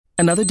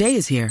Another day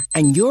is here,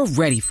 and you're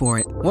ready for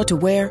it. What to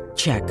wear?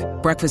 Check.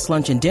 Breakfast,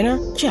 lunch, and dinner?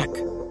 Check.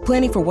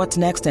 Planning for what's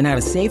next and how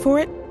to save for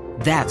it?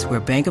 That's where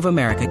Bank of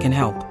America can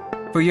help.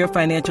 For your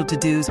financial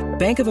to-dos,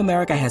 Bank of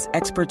America has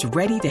experts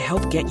ready to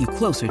help get you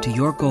closer to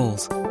your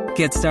goals.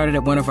 Get started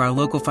at one of our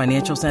local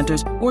financial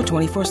centers or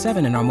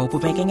 24/7 in our mobile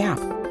banking app.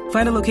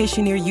 Find a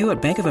location near you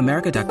at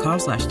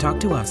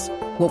bankofamerica.com/talktous.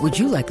 What would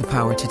you like the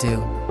power to do?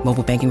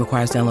 Mobile banking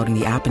requires downloading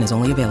the app and is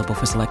only available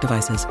for select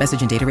devices.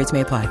 Message and data rates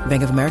may apply.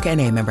 Bank of America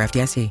N.A., member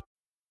FDIC.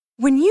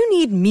 When you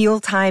need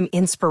mealtime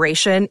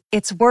inspiration,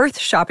 it's worth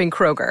shopping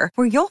Kroger,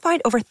 where you'll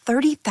find over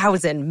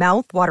 30,000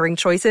 mouth-watering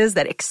choices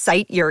that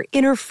excite your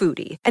inner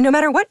foodie. And no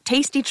matter what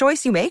tasty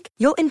choice you make,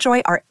 you'll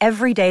enjoy our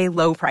everyday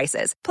low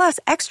prices, plus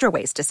extra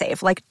ways to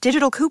save, like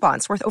digital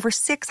coupons worth over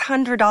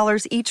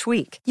 $600 each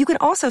week. You can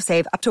also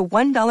save up to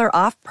 $1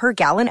 off per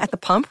gallon at the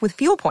pump with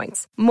fuel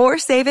points. More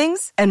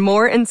savings and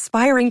more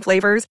inspiring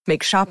flavors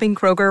make shopping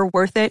Kroger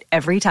worth it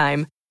every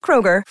time.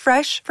 Kroger,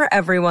 fresh for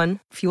everyone.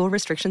 Fuel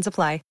restrictions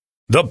apply.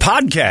 The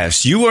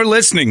podcast you are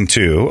listening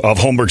to of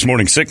Holmberg's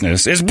Morning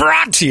Sickness is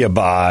brought to you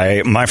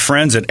by my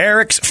friends at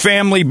Eric's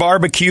Family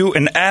Barbecue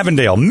in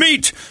Avondale.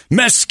 Meet,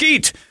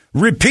 mesquite,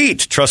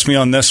 repeat. Trust me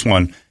on this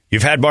one.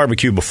 You've had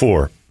barbecue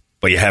before,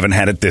 but you haven't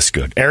had it this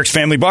good. Eric's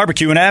Family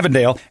Barbecue in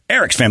Avondale,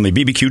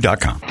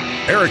 ericsfamilybbq.com.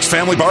 Eric's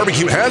Family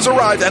Barbecue has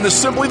arrived and is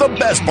simply the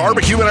best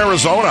barbecue in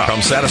Arizona.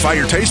 Come satisfy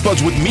your taste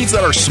buds with meats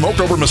that are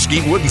smoked over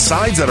mesquite wood and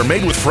sides that are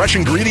made with fresh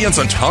ingredients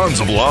and tons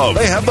of love.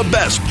 They have the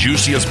best,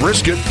 juiciest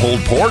brisket,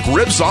 pulled pork,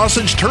 rib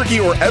sausage, turkey,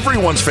 or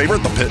everyone's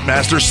favorite, the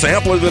Pitmaster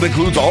Sampler that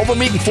includes all the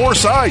meat and 4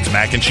 sides,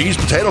 mac and cheese,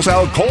 potato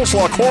salad,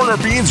 coleslaw, corn, or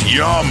beans,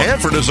 yum.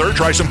 And for dessert,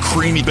 try some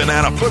creamy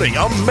banana pudding,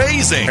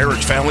 amazing.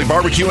 Eric's Family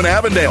Barbecue in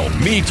Avondale.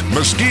 Meat,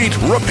 mesquite,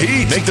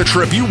 repeat. Make the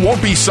trip, you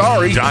won't be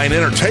sorry. Dine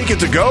in or take it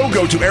to go.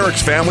 Go to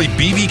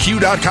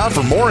ericsfamilybbq.com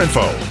for more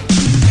info.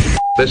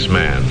 This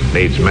man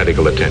needs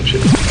medical attention.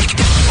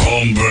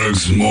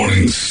 Holmberg's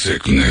Morning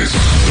Sickness.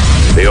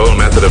 The old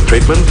method of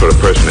treatment for a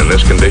person in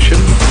this condition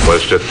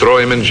was to throw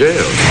him in jail.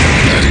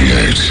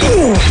 98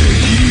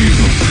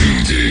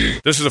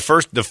 KUPD. This is the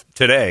first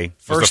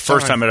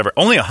time it ever.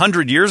 Only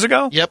 100 years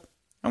ago? Yep.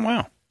 Oh,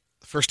 wow.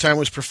 The first time it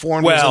was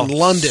performed was in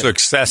London.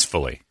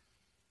 Successfully.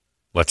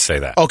 Let's say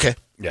that. Okay.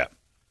 Yeah.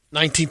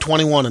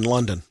 1921 in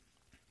London.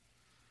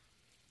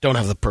 Don't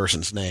have the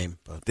person's name.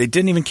 But they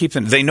didn't even keep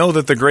them. They know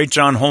that the great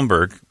John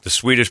Holmberg, the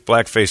Swedish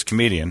blackface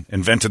comedian,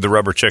 invented the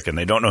rubber chicken.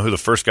 They don't know who the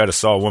first guy to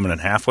saw a woman in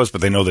half was,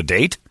 but they know the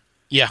date?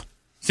 Yeah.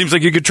 Seems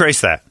like you could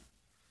trace that.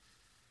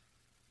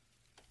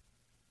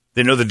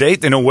 They know the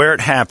date. They know where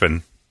it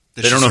happened.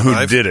 They don't know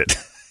who did it.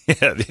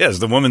 Yes,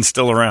 the woman's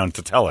still around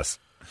to tell us.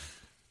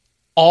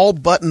 All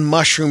button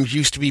mushrooms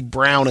used to be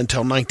brown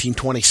until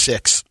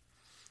 1926,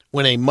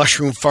 when a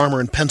mushroom farmer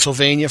in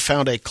Pennsylvania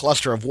found a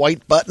cluster of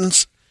white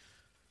buttons.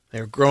 They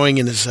were growing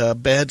in his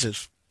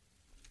beds,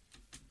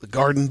 the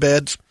garden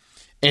beds,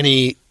 and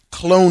he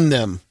cloned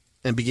them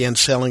and began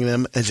selling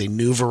them as a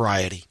new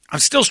variety. I'm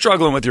still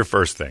struggling with your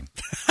first thing.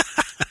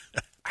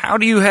 How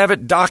do you have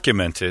it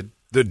documented,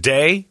 the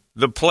day,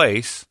 the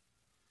place,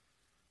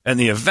 and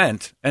the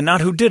event, and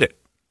not who did it?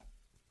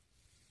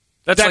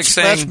 That's like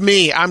saying... That's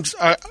me.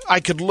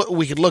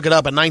 We could look it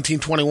up. In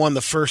 1921,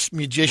 the first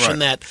magician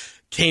that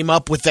came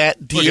up with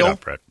that deal. Look it up,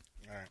 Brett.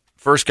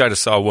 First guy to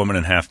saw a woman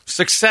in half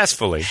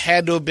successfully.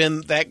 Had to have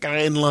been that guy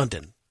in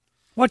London.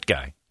 What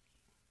guy?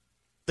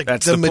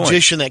 That's the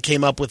magician that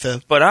came up with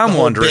the But I'm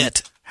wondering,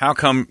 bit. How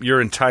come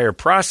your entire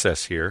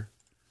process here,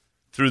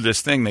 through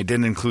this thing, they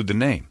didn't include the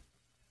name?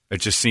 It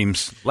just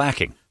seems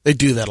lacking. They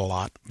do that a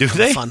lot. Do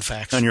they? Fun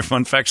facts. On your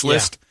fun facts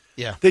list?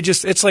 Yeah.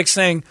 It's like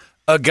saying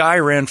a guy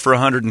ran for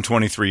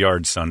 123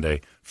 yards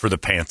Sunday for the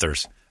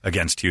Panthers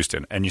against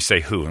Houston, and you say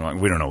who? And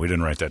we don't know. We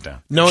didn't write that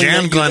down. No,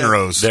 Jan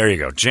Glenrose. There you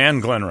go.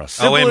 Jan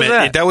Glenrose. Oh, wait a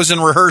minute. That was in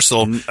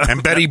rehearsal,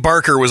 and Betty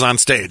Barker was on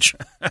stage.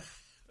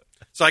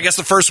 So I guess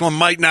the first one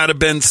might not have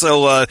been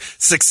so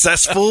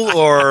successful,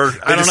 or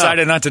they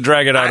decided not to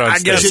drag it out on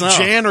stage. I guess is it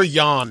Jan or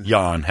Jan?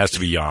 Jan. Has to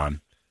be Jan.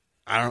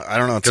 I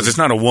don't know. Because it's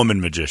not a woman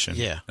magician.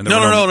 Yeah.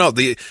 No.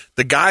 The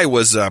guy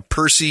was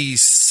Percy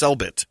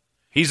Selbit.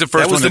 He's the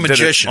first one that did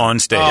it on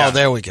stage. Oh,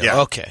 there we go.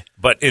 Yeah. Okay.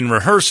 But in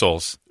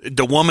rehearsals...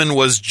 The woman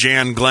was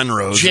Jan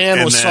Glenrose.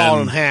 Jan was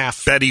sawed in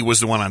half. Betty was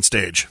the one on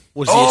stage.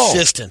 Was the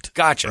assistant.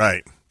 Gotcha.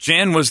 Right.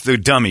 Jan was the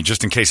dummy,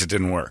 just in case it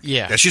didn't work.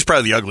 Yeah. She's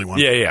probably the ugly one.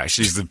 Yeah.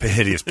 She's the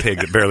hideous pig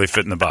that barely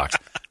fit in the box.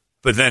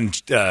 But then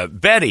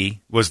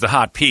Betty was the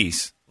hot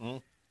piece.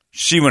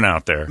 She went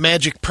out there.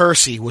 Magic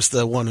Percy was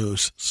the one who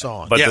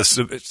saw it. But it's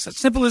as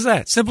simple as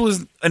that. Simple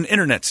as an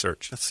internet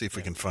search. Let's see if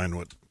we can find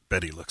what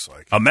Betty looks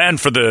like. A man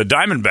for the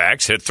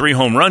Diamondbacks hit 3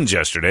 home runs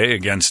yesterday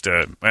against,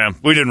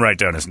 we didn't write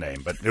down his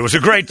name, but it was a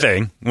great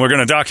thing. We're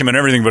going to document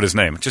everything but his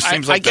name. It just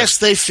seems like I guess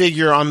they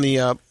figure on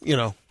the,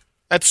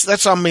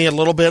 that's on me a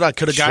little bit. I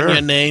could have gotten you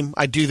a name.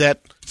 I do that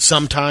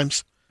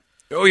sometimes.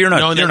 Oh, you're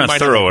not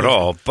thorough at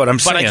all, but I'm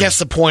saying. But I guess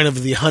the point of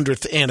the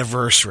 100th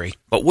anniversary.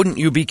 But wouldn't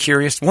you be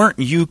curious? Weren't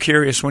you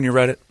curious when you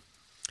read it?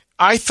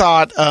 I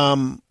thought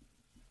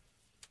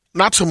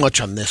Not so much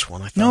on this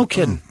one. I thought. No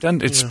kidding.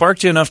 It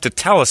sparked you enough to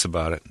tell us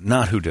about it,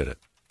 not who did it.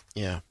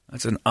 Yeah.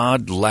 That's an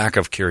odd lack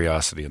of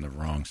curiosity in the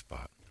wrong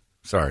spot.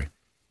 Sorry.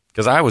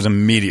 Because I was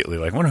immediately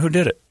like, wonder who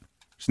did it.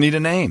 Just need a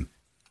name.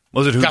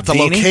 Was it Houdini? Got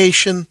the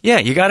location. Yeah,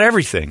 you got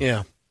everything.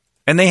 Yeah.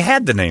 And they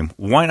had the name.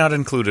 Why not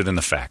include it in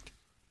the fact?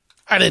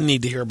 I didn't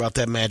need to hear about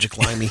that magic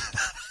limey.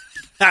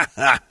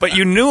 But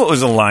you knew it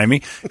was a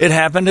limey. It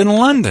happened in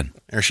London.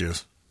 There she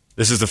is.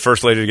 This is the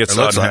first lady to get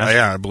sawed in half?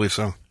 Yeah, I believe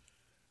so.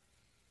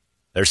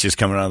 There she is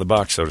coming out of the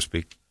box, so to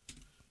speak.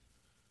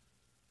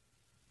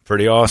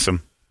 Pretty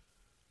awesome.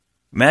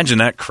 Imagine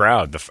that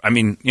crowd. I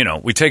mean,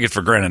 we take it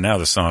for granted now,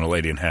 the sawing a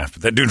lady in half,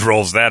 but that dude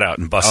rolls that out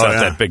and busts out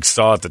that big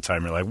saw at the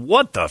time. You're like,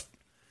 what the?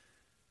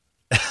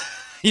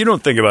 You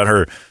don't think about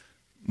her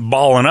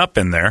balling up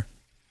in there.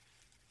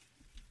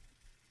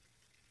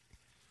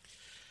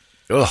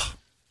 Ugh.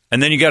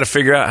 And then you got to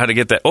figure out how to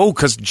get that. Oh,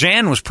 because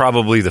Jan was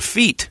probably the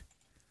feet.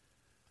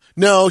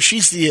 No,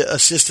 she's the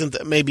assistant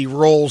that maybe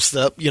rolls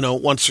the,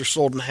 once they're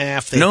sold in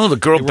half. The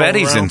girl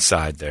Betty's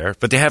inside there,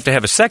 but they have to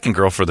have a second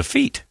girl for the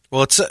feet.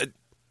 Well,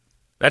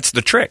 that's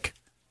the trick.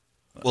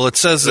 Well, it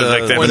says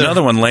like they have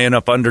another one laying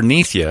up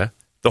underneath you.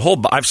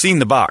 I've seen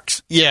the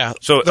box. Yeah,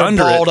 so they're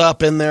under balled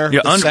up in there.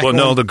 Yeah,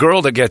 the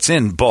girl that gets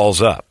in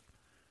balls up.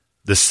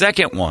 The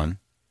second one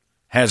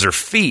has her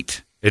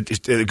feet.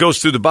 It goes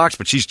through the box,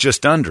 but she's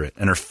just under it,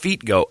 and her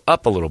feet go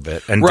up a little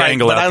bit and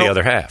dangle out the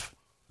other half.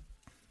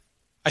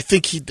 I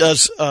think he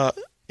does. We'll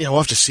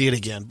have to see it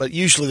again. But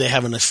usually they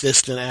have an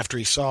assistant after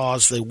he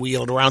saws. They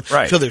wheel it around.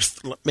 Right. So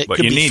could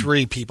be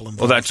 3 people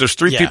involved. Well, there's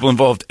 3 people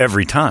involved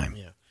every time.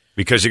 Yeah.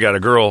 Because you got a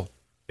girl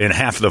in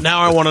half the.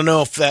 Now I want to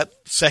know if that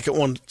second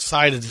one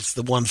sided is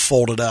the one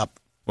folded up.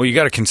 Well, you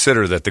got to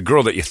consider that the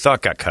girl that you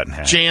thought got cut in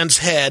half. Jan's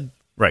head.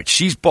 Right.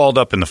 She's balled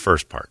up in the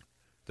first part.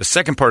 The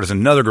second part is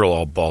another girl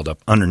all balled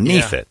up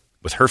underneath it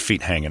with her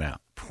feet hanging out.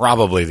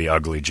 Probably the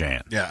ugly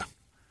Jan. Yeah.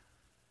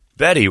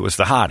 Betty was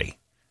the hottie.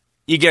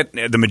 You get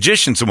the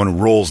magician's the one who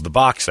rolls the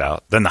box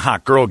out. Then the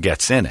hot girl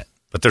gets in it.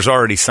 But there's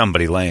already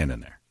somebody laying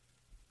in there.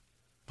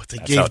 But they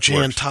gave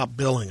Jan top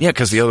billing. Yeah,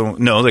 because the other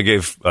one, they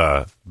gave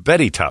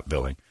Betty top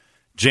billing.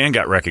 Jan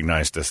got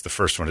recognized as the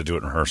first one to do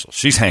it in rehearsal.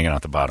 She's hanging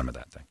out the bottom of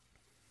that thing.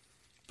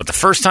 But the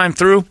first time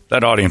through,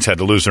 that audience had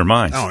to lose their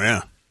minds. Oh,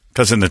 yeah.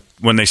 Because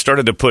when they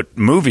started to put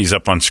movies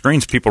up on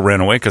screens, people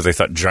ran away because they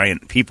thought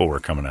giant people were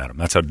coming at them.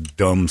 That's how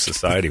dumb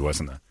society was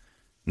in the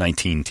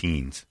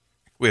 19-teens.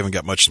 We haven't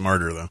got much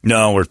smarter, though.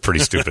 No, we're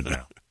pretty stupid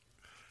now.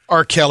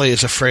 R. Kelly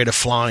is afraid of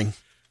flying.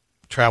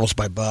 Travels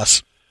by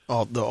bus.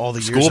 All the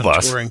years School of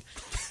bus. touring.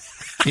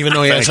 Even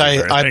though he has,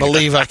 I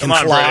believe I can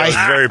fly.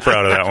 I'm very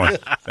proud of that one.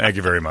 Thank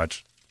you very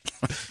much.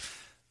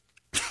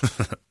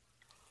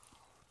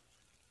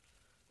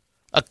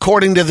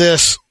 According to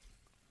this,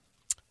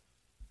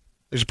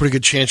 there's a pretty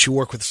good chance you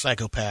work with a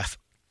psychopath.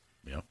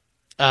 Yep.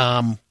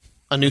 A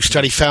new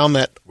study found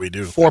that we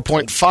do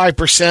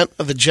 4.5%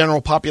 of the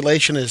general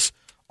population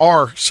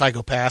are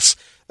psychopaths.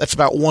 That's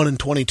about 1 in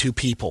 22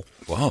 people.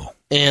 Whoa.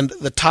 And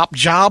the top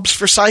jobs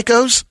for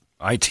psychos?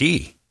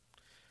 IT.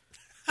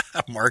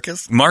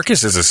 Marcus?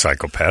 Marcus is a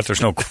psychopath.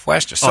 There's no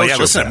question. Oh, yeah,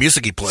 listen to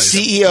music he plays.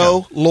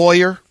 CEO,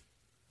 lawyer,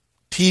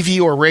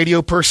 TV or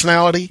radio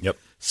personality,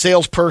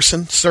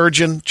 salesperson,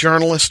 surgeon,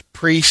 journalist,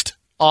 priest,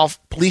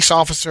 police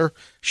officer,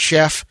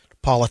 chef,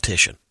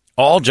 politician.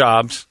 All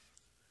jobs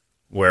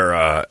where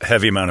a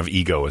heavy amount of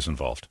ego is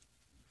involved.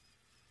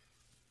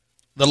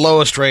 The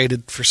lowest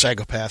rated for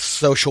psychopaths,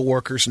 social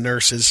workers,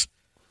 nurses,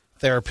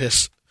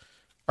 therapists,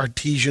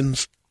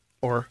 artisans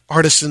or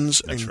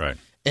artisans. That's right.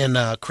 And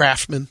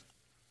craftsmen,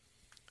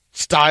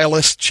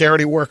 stylists,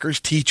 charity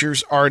workers,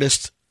 teachers,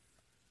 artists,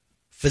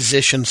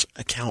 physicians,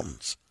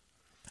 accountants.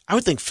 I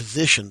would think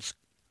physicians.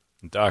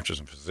 Doctors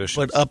and physicians.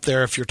 But up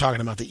there if you're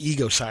talking about the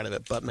ego side of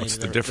it. But maybe what's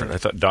the difference? I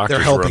thought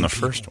doctors were on the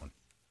first one.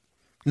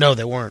 No,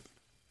 they weren't.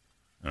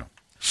 No.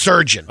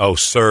 Surgeon. Oh,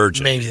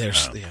 surgeon. Maybe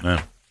there's...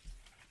 Yeah.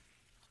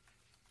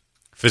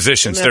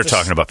 Physicians, they're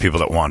talking about people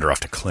that wander off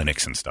to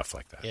clinics and stuff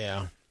like that.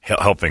 Yeah.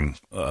 Helping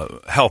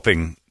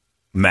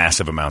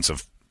massive amounts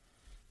of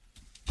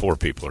poor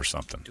people or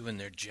something. Doing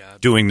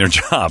their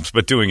jobs,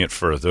 but doing it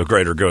for the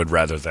greater good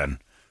rather than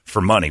for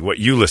money. What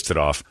you listed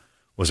off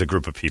was a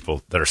group of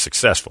people that are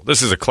successful.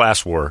 This is a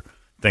class war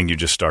thing you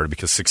just started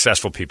because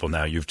successful people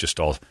now you've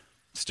just all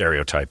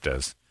stereotyped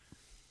as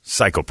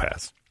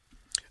psychopaths.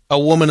 A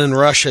woman in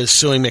Russia is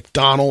suing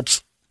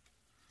McDonald's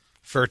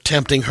for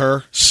tempting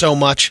her so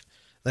much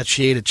that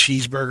she ate a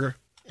cheeseburger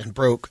and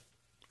broke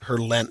her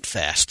Lent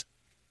fast.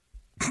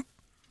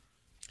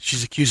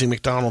 She's accusing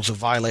McDonald's of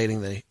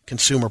violating the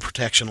consumer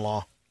protection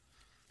law,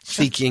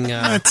 seeking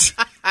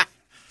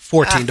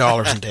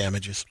 $14 in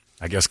damages.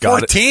 I guess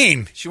God.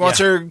 14. She wants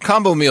her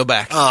combo meal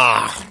back.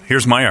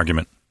 Here's my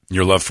argument: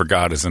 your love for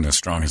God isn't as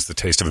strong as the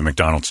taste of a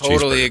McDonald's cheeseburger.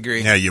 Totally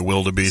agree. Yeah, you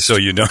wildebeest. So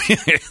you know,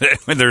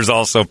 there's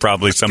also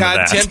probably some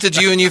God of that. God tempted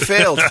you and you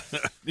failed.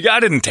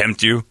 God didn't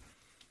tempt you.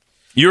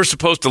 You're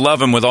supposed to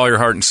love him with all your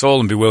heart and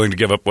soul and be willing to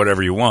give up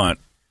whatever you want.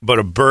 But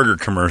a burger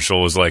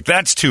commercial was like,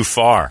 that's too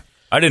far.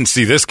 I didn't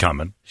see this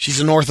coming.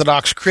 She's an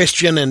Orthodox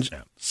Christian, and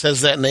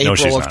says that in No,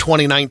 she's April of not.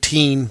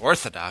 2019,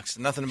 Orthodox.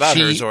 Nothing about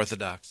her is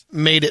orthodox.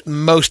 made it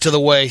most of the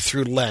way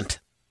through Lent,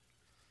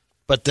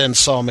 but then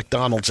saw a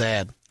McDonald's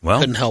ad. Well,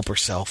 couldn't help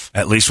herself.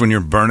 At least when you're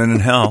burning in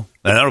hell.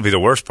 And that'll be the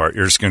worst part.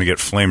 You're just going to get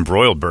flame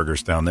broiled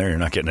burgers down there. You're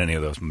not getting any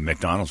of those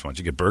McDonald's ones.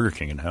 You get Burger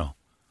King in hell.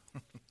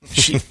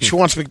 She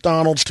wants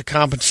McDonald's to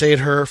compensate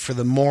her for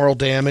the moral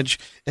damage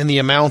in the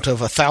amount of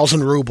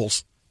 1,000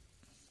 rubles,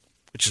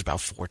 which is about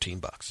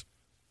 $14.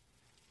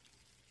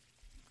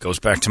 Goes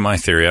back to my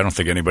theory. I don't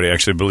think anybody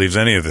actually believes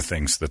any of the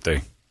things that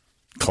they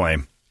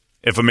claim.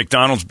 If a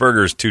McDonald's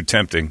burger is too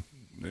tempting,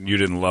 then you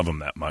didn't love them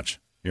that much.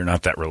 You're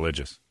not that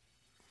religious.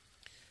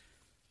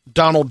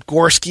 Donald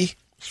Gorski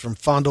is from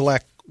Fond du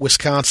Lac,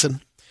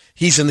 Wisconsin.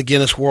 He's in the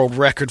Guinness World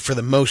Record for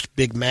the most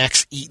Big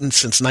Macs eaten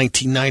since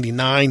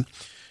 1999.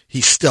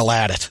 He's still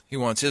at it. He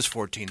wants his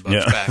 $14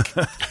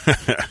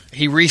 back.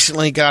 He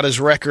recently got his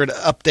record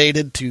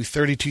updated to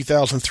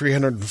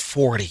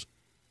 32,340.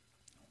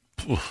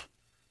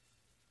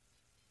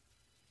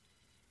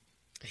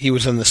 He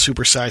was in the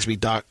Super Size Me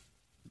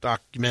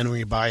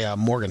documentary by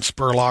Morgan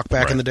Spurlock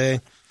back in the day.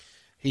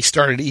 He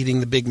started eating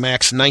the Big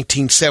Macs in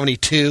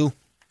 1972.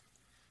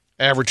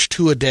 Averaged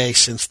 2 a day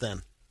since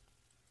then.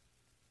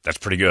 That's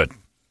pretty good.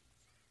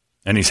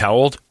 And he's how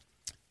old?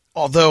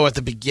 Although at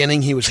the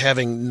beginning he was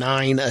having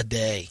 9 a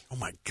day. Oh,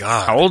 my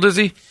God. How old is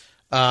he?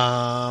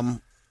 I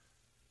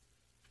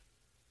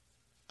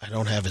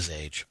don't have his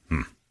age.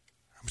 How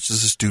much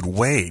does this dude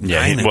weigh?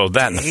 Yeah, 9 a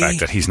that and the day? fact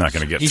that he's not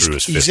going to get through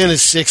his 50s. He's in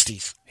his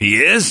 60s.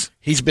 He is?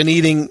 He's been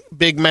eating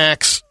Big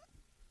Macs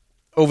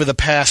over the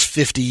past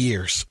 50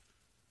 years.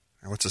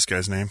 What's this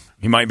guy's name?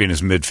 He might be in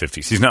his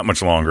mid-50s. He's not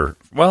much longer.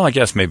 Well, I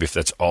guess maybe if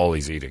that's all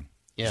he's eating.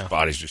 Yeah. His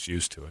body's just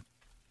used to it.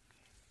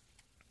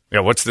 Yeah,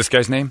 what's this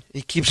guy's name?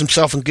 He keeps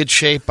himself in good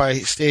shape by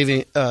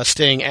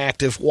staying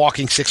active,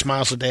 walking 6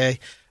 miles a day.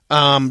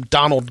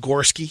 Donald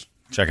Gorski.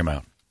 Check him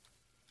out.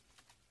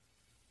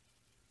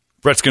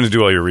 Brett's going to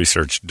do all your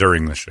research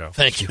during the show.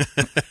 Thank you.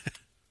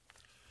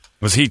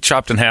 Was he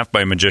chopped in half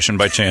by a magician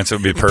by chance? It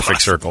would be a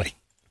perfect circle.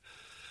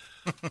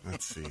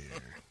 Let's see here.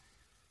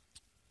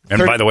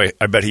 And by the way,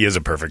 I bet he is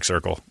a perfect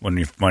circle when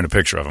you find a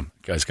picture of him.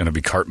 The guy's going to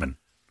be Cartman.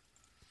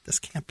 This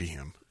can't be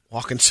him.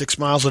 Walking 6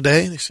 miles a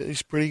day. They say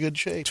he's pretty good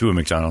shape. To a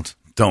McDonald's.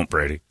 Don't,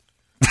 Brady.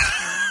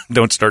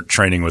 Don't start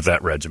training with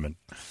that regimen.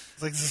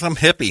 It's like some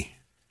hippie.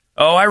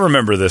 Oh, I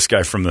remember this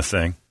guy from The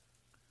Thing.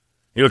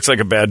 He looks like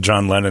a bad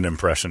John Lennon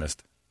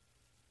impressionist.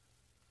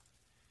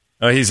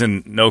 He's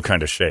in no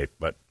kind of shape,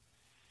 but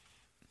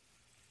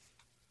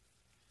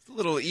A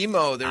little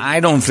emo. I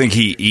don't think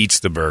he eats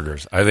the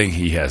burgers. I think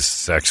he has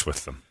sex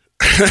with them.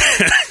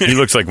 He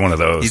looks like one of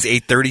those. He's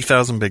ate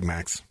 30,000 Big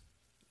Macs.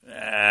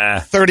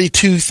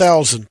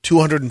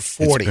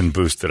 32,240. It's been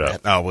boosted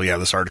up. Oh, well, yeah,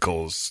 this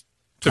article is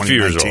It's a few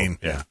years 2019. old.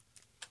 Yeah.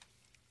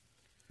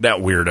 That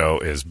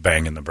weirdo is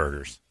banging the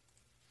burgers.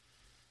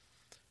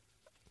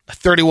 A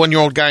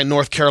 31-year-old guy in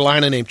North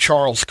Carolina named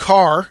Charles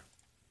Carr.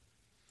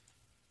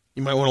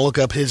 You might want to look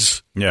up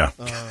his... Yeah.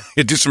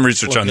 Do some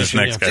research on this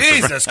next guy.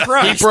 Jesus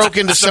Christ. He broke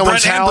into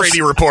someone's Brett and house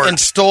Brady report. and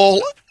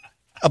stole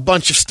a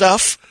bunch of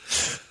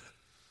stuff,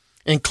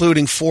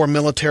 including 4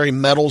 military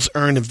medals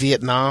earned in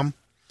Vietnam.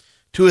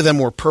 2 of them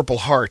were Purple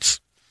Hearts,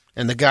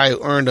 and the guy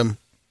who earned them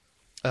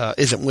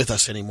isn't with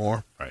us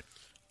anymore. Right.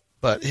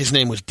 But his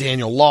name was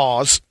Daniel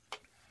Laws,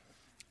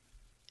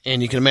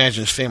 and you can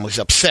imagine his family's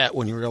upset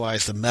when you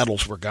realize the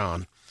medals were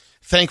gone.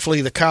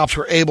 Thankfully, the cops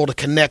were able to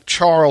connect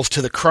Charles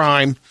to the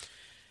crime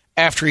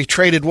after he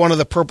traded one of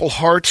the Purple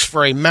Hearts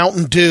for a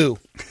Mountain Dew,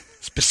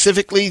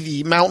 specifically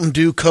the Mountain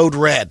Dew Code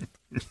Red.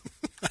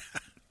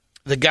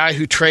 The guy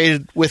who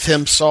traded with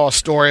him saw a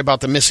story about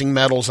the missing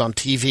medals on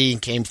TV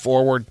and came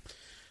forward,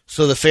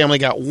 so the family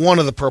got one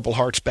of the Purple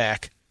Hearts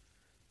back.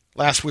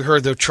 Last we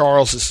heard, though,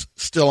 Charles is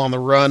still on the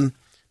run.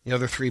 The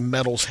other 3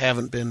 medals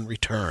haven't been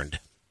returned.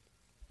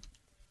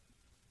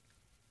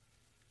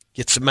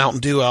 Get some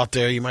Mountain Dew out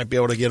there. You might be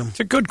able to get them. It's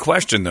a good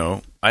question,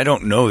 though. I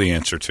don't know the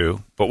answer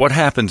to. But what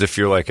happens if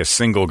you're like a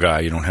single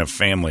guy, you don't have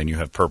family, and you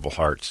have Purple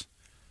Hearts,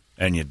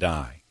 and you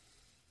die?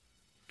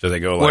 Do they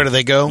go? Where do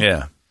they go?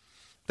 Yeah.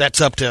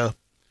 That's up to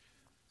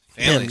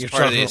Family's you're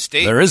part of the talking-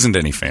 estate. There isn't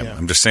any family. Yeah.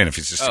 I'm just saying if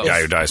he's just a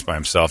guy who dies by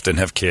himself, didn't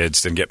have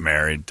kids, didn't get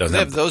married, doesn't They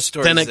have have those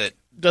stories then that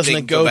doesn't they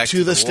it go back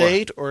to the war.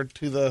 state or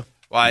to the...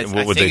 Well, I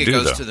What would think they it do,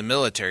 goes though? to the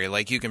military.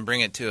 Like, you can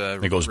bring it to a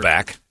It goes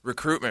back?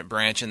 recruitment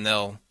branch, and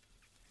they'll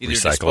either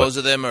Recycle dispose it.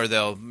 of them or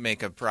they'll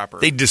make a proper...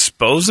 They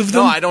dispose of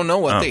them? No, I don't know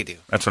what Oh, they do.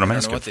 That's what I'm I don't know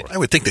asking what they for. do. I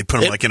would think they'd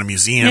put him like in a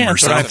museum Yeah, or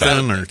that's what I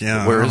something.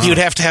 thought. Or yeah, You'd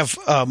have to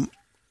have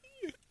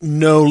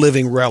no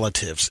living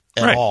relatives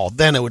at Right. all.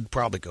 Then it would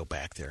probably go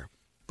back there.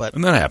 But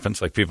And that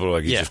happens. Like people are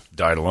like, he Yeah. just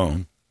died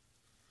alone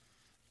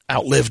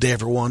outlived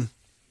everyone.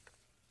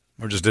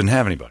 or just didn't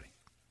have anybody.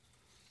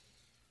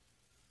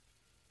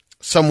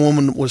 Some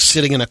woman was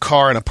sitting in a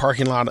car in a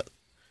parking lot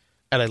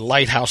at a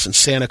lighthouse in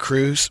Santa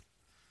Cruz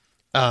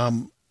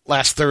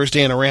last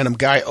Thursday, and a random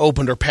guy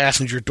opened her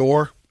passenger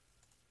door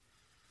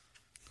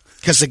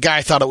because the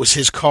guy thought it was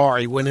his car.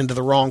 He went into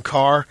the wrong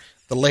car.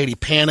 The lady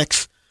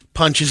panics,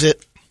 punches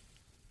it,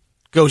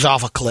 goes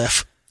off a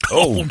cliff.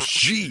 Oh,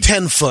 gee.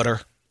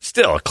 10-footer.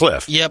 Still a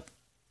cliff. Yep.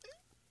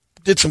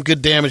 Did some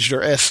good damage to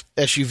her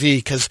SUV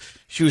because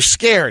she was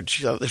scared.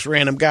 This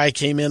random guy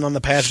came in on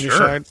the passenger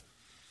side.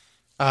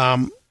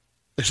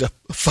 There's a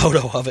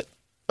photo of it,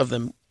 of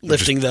them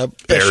lifting the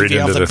Buried SUV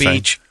into off the thing.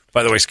 beach.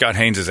 By the way, Scott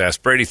Haynes has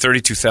asked, Brady,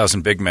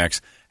 32,000 Big Macs.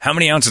 How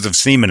many ounces of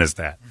semen is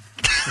that?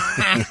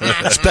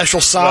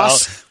 Special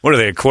sauce. Well, what are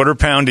they, a quarter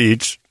pound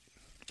each?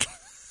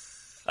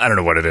 I don't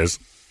know what it is.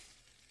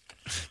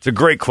 It's a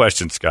great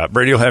question, Scott.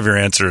 Brady will have your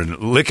answer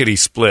in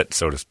lickety-split,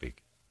 so to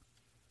speak.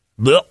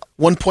 Blech.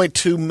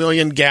 1.2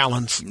 million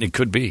gallons. It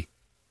could be.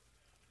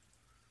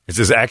 It's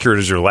as accurate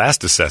as your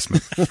last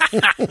assessment.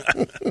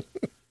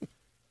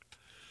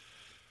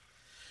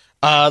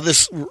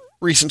 This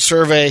recent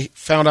survey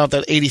found out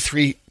that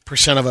 83%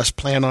 of us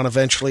plan on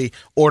eventually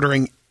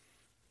ordering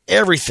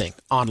everything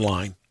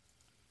online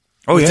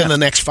within the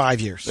next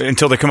 5 years.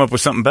 Until they come up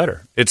with something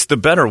better. It's the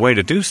better way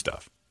to do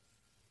stuff.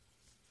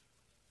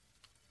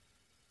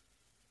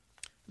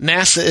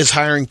 NASA is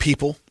hiring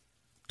people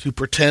to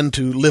pretend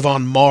to live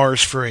on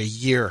Mars for a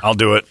year. I'll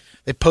do it.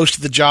 They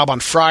posted the job on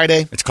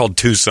Friday. It's called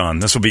Tucson.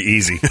 This will be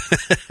easy.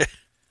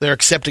 They're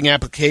accepting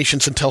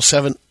applications until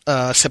September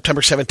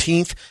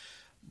 17th,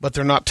 but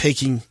they're not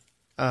taking.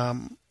 They're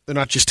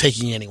not just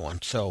taking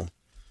anyone. So,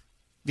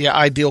 the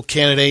ideal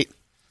candidate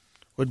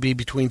would be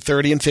between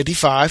 30 and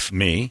 55.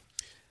 Me.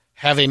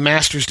 Have a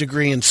master's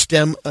degree in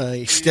STEM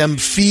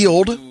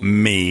field.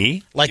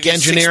 Me. Like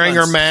engineering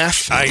or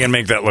math. I can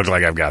make that look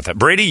like I've got that.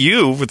 Brady,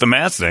 you with the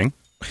math thing.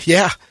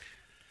 Yeah.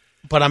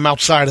 But I'm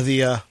outside of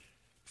the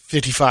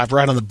 55,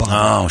 right on the bump.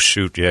 Oh,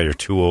 shoot. Yeah, you're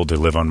too old to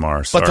live on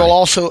Mars. But they'll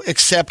also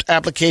accept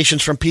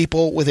applications from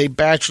people with a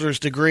bachelor's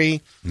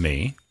degree.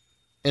 Me.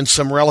 And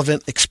some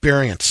relevant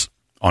experience.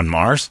 On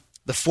Mars?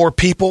 The 4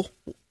 people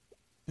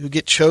who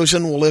get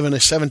chosen will live in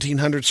a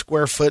 1,700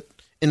 square foot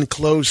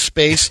enclosed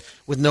space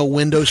with no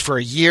windows for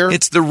a year.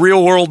 It's the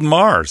real world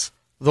Mars.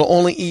 They'll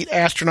only eat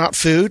astronaut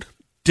food,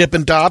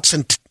 Dippin' Dots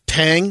and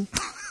Tang.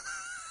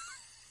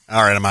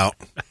 All right, I'm out.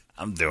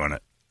 I'm doing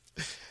it.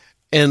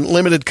 And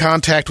limited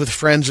contact with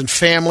friends and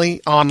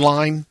family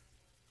online.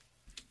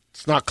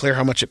 It's not clear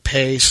how much it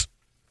pays.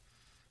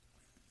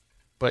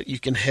 But you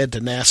can head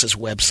to NASA's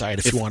website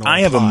if you want to apply.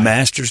 I have a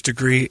master's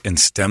degree in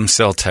stem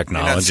cell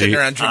technology. sitting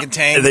around drinking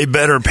Tang? They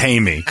better pay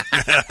me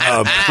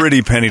a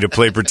pretty penny to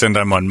play pretend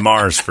I'm on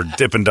Mars for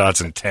Dippin'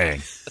 Dots and Tang.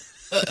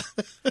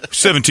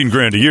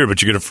 $17,000 a year,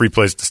 but you get a free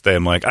place to stay.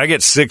 I'm like, I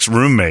get 6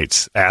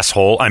 roommates,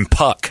 asshole. I'm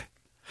Puck.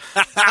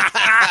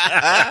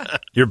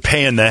 You're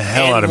paying the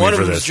hell out of me one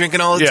for of them's this.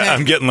 drinking all the yeah, Tang.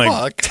 I'm getting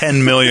like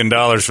 $10 million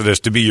for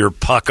this to be your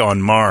Puck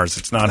on Mars.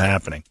 It's not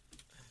happening.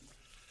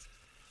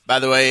 By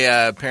the way,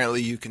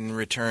 apparently you can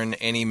return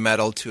any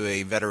medal to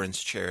a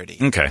veterans charity.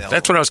 Okay,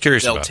 that's what I was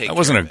curious they'll about. take That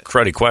wasn't a care of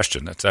it. cruddy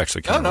question. That's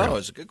actually kind of No, it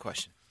was a good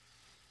question.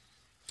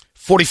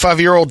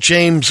 45-year-old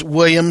James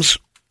Williams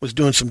was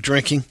doing some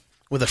drinking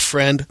with a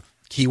friend,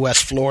 Key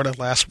West, Florida,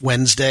 last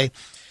Wednesday.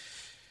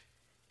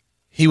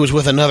 He was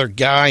with another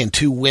guy and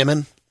 2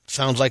 women.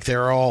 Sounds like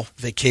they're all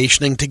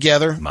vacationing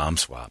together. Mom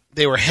swap.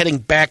 They were heading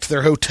back to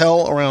their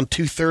hotel around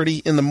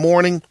 2:30 in the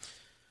morning.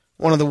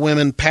 One of the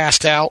women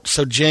passed out,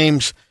 so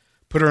James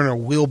put her in a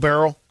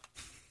wheelbarrow.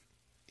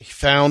 He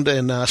found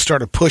and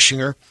started pushing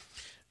her,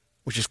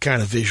 which is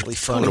kind of visually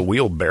funny. What, a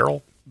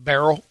wheelbarrow?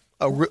 Barrel?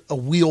 A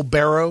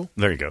wheelbarrow?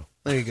 There you go.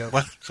 There you go.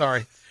 What?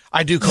 Sorry.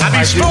 I do call Oh,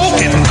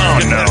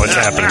 no, it's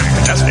happening.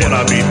 That's what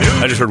I mean,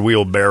 dude. I just heard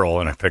wheelbarrow,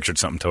 and I pictured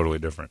something totally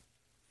different.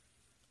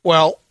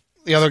 Well,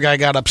 the other guy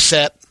got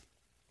upset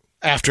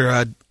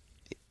after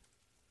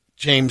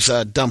James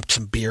dumped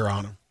some beer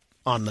on him,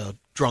 on the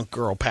drunk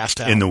girl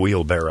passed out. In the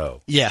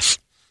wheelbarrow. Yes.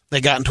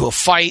 They got into a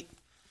fight.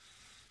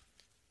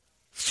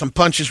 Some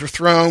punches were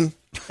thrown,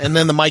 and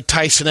then the Mike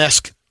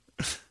Tyson-esque.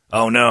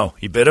 Oh, no.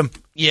 He bit him?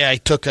 Yeah, he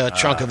took a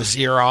chunk of his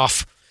ear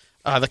off.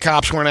 The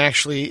cops weren't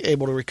actually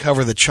able to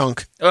recover the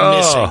chunk Oh,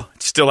 missing.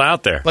 it's still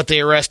out there. But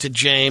they arrested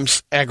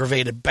James,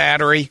 aggravated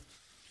battery.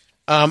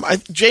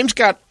 James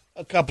got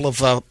a couple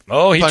of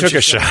Oh, he took punches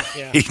a shot.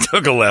 Yeah. He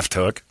took a left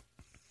hook.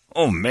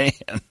 Oh, man.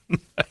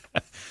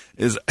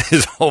 his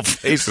whole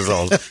face is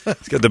all...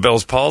 He's got the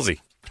Bell's palsy.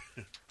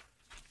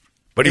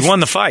 But he won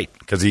the fight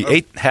because he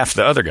ate half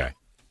the other guy.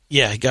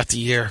 Yeah, he got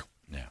the ear.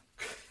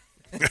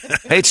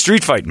 Hey, it's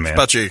street fighting, man.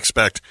 That's what you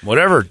expect.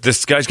 Whatever.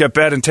 This guy's got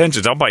bad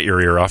intentions. I'll bite your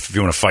ear off if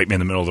you want to fight me in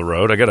the middle of the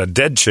road. I got a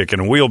dead chick in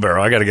a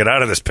wheelbarrow. I got to get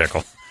out of this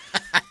pickle.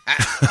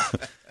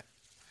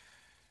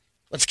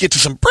 Let's get to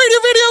some Brady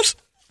videos.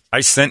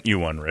 I sent you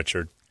one,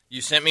 Richard.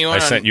 You sent me one I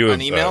sent you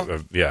on email?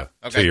 to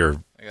Okay.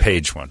 your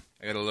page one.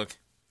 I got to look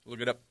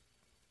it up.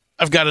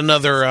 I've got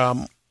another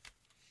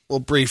little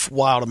brief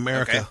Wild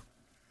America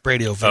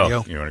radio video.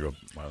 Oh, you want to go?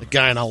 Well, The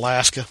guy in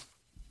Alaska.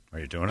 are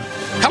you doing it?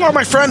 Hello,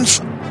 my friends.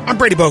 I'm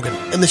Brady Bogan,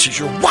 and this is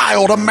your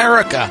Wild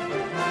America.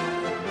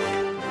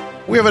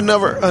 We have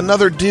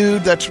another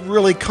dude that's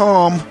really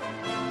calm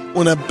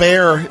when a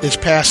bear is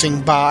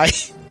passing by,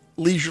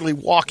 leisurely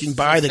walking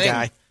by the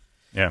guy.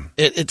 Yeah.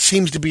 It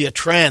seems to be a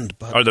trend,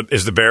 but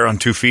Is the bear on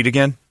 2 feet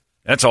again?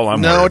 That's all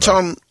I'm worried no, it's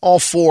about. on all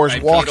fours,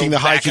 Right, walking the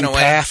backing hiking away.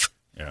 path.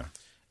 Yeah.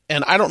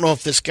 And I don't know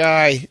if this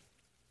guy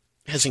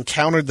has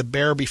encountered the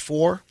bear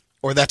before,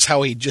 or that's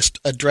how he just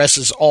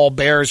addresses all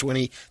bears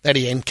that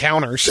he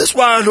encounters. That's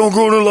why I don't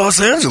go to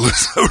Los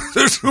Angeles.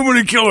 There's too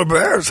many killer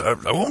bears. I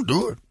won't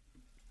do it.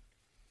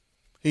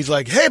 He's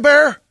like, "Hey,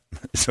 bear."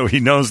 So he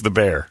knows the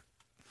bear.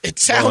 It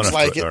sounds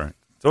like it. All right.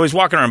 So he's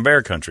walking around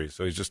bear country.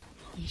 So he's just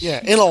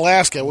in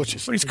Alaska, which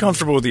is. But he's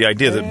comfortable with the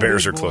idea that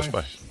bears are close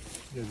by.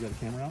 You guys got a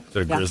camera out? Is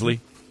that a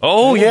grizzly?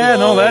 Oh yeah,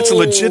 no, that's a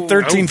legit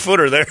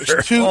 13-footer there.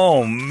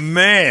 Oh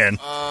man!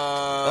 Look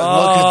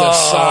at the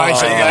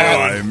size of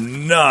that.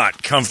 I'm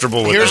not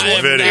comfortable with this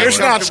video. Here's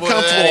not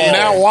comfortable.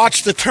 Now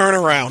watch the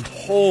turnaround.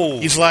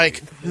 He's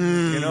like,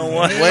 you know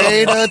what?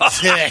 Wait a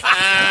tick.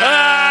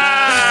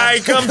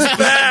 He comes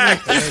back.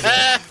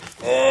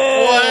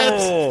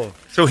 What?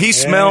 So he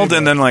smelled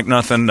and then like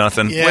nothing.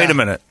 Yeah. Wait a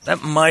minute.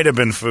 That might have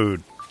been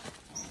food.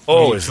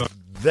 Oh, is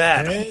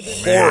that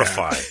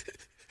horrifying?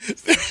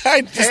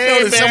 I just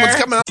noticed someone's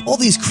coming up. All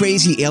these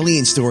crazy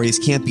alien stories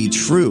can't be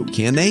true,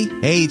 can they?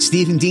 Hey, it's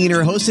Stephen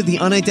Diener, host of the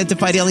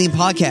Unidentified Alien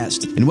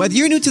Podcast. And whether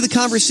you're new to the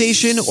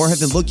conversation or have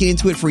been looking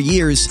into it for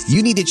years,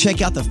 you need to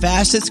check out the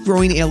fastest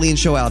growing alien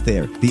show out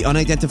there, the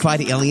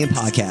Unidentified Alien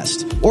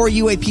Podcast, or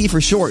UAP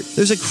for short.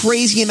 There's a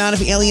crazy amount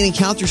of alien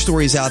encounter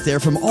stories out there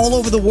from all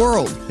over the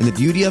world. And the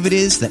beauty of it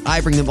is that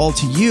I bring them all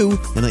to you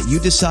and let you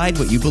decide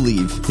what you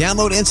believe.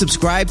 Download and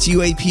subscribe to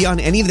UAP on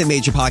any of the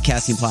major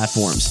podcasting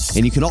platforms.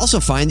 And you can also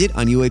find it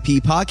on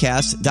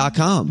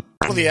UAPpodcast.com.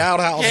 The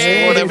outhouse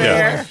or whatever.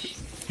 Yeah.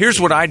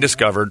 Here's what I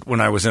discovered when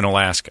I was in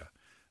Alaska.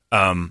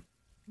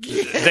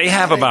 They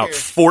have about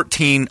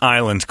 14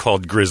 islands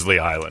called Grizzly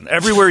Island.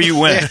 Everywhere you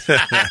went,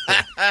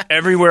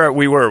 everywhere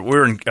we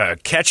were in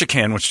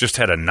Ketchikan, which just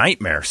had a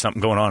nightmare.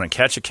 Something going on in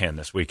Ketchikan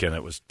this weekend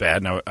that was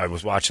bad, and I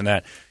was watching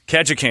that.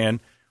 Ketchikan,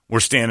 we're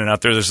standing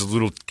out there. There's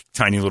a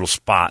tiny little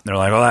spot, and they're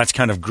like, "Oh, that's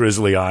kind of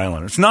Grizzly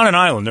Island." It's not an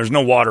island. There's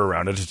no water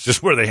around it. It's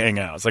just where they hang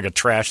out. It's like a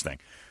trash thing.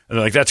 And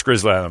they're like, "That's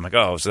Grizzly Island." I'm like,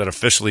 "Oh, is that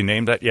officially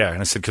named that?" Yeah. And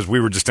I said, because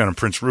we were just down in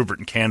Prince Rupert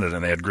in Canada,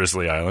 and they had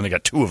Grizzly Island. They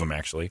got 2 of them,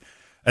 actually.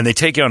 And they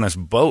take you on this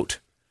boat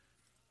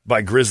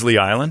by Grizzly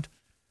Island,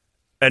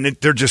 and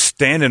they're just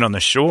standing on the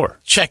shore.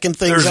 Checking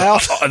things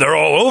out. They're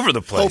all over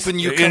the place. Hoping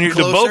you come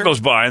closer. The boat goes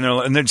by,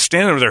 and they're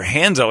standing with their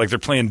hands out like they're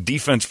playing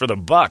defense for the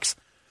Bucks.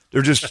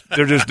 They're just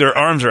their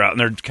arms are out, and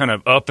they're kind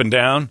of up and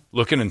down,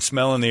 looking and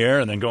smelling the air,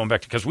 and then going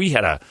back because we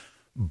had a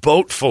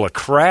boat full of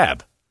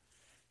crab.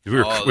 We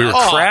were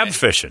crab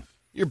fishing.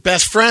 Your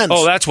best friends.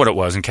 Oh, that's what it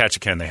was. In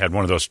Ketchikan, they had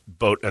one of those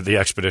the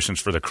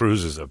expeditions for the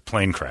cruises. A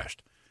plane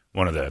crashed.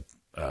 One of the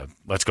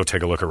let's go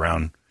take a look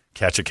around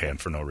Ketchikan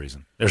for no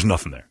reason. There's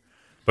nothing there.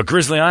 But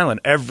Grizzly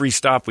Island, every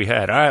stop we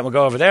had, all right, we'll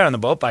go over there on the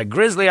boat by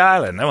Grizzly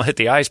Island. Then we'll hit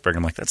the iceberg.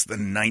 I'm like, that's the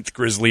 9th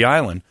Grizzly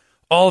Island.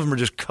 All of them are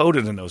just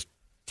coated in those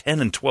 10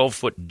 and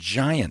 12-foot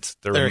giants.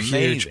 They're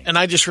amazing. Huge. And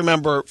I just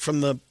remember from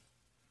the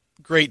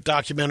great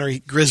documentary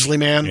Grizzly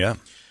Man,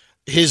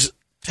 his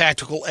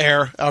tactical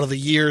error out of the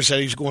years that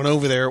he's going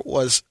over there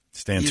was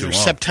either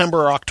September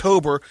or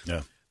October.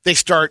 Yeah. They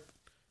start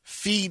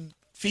feeding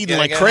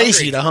like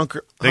crazy to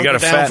hunker down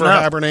for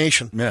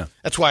hibernation. Yeah.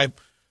 That's why I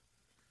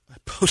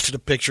posted a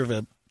picture of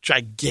a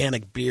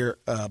gigantic bear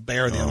the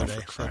other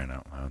day. Crying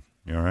out loud.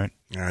 You all right?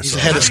 Yeah, he's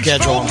ahead of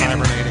schedule on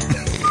hibernating.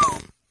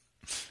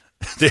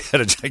 They had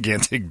a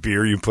gigantic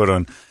beer you put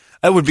on.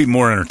 That would be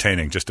more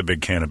entertaining, just a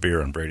big can of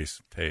beer on Brady's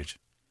page.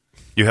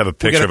 You have a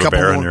picture of a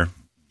bear on your...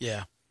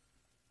 Yeah.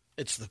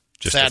 It's the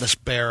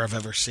saddest bear I've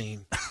ever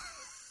seen.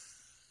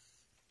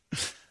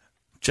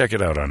 Check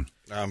it out on...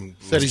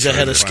 Said he's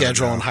ahead of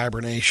schedule on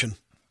hibernation.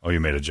 Oh, you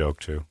made a joke,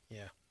 too?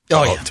 Yeah.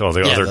 Oh, yeah. To all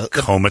the other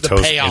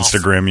comatose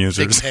Instagram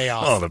users. Big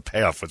payoff. Oh, the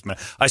payoff was...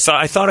 I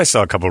thought I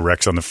saw a couple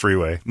wrecks on the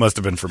freeway. Must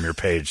have been from your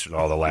page,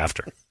 all the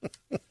laughter.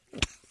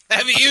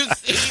 Have you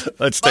seen?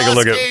 Let's take a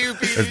look at.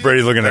 There's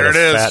Brady looking at a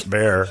fat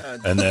bear,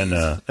 and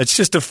then it's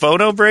just a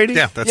photo, Brady.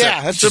 Yeah, that's it.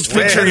 That's just a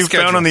picture you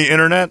found on the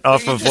internet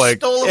off of like.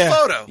 Stole a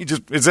photo.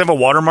 Does it have a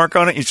watermark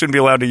on it? You shouldn't be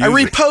allowed to use it. I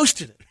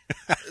reposted it.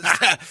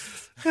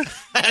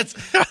 That's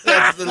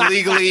the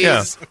legalese.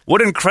 Yeah.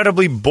 What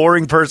incredibly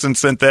boring person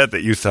sent that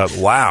you thought,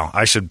 wow,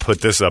 I should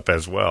put this up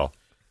as well.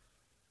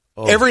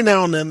 Oh. Every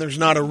now and then, there's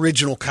not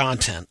original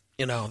content.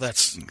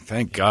 That's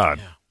thank God.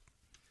 Yeah.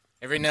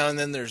 Every now and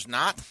then, there's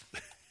not.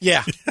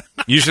 Yeah.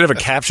 You should have a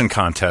caption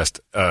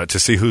contest to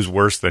see who's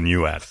worse than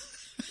you at.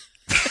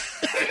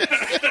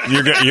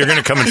 You're going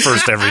to come in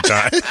first every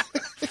time.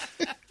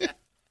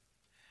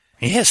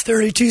 He has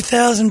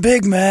 32,000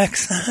 Big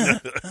Macs.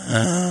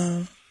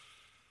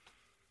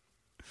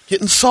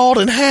 Getting sawed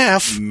in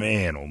half.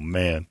 Man, oh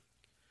man.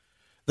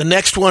 The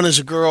next one is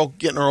a girl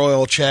getting her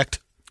oil checked.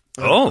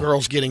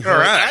 Girl's getting hurt. All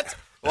right.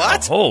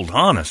 What? Hold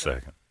on a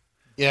second.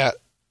 Yeah.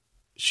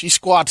 She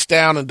squats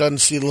down and doesn't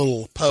see the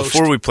little post.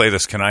 Before we play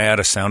this, can I add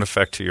a sound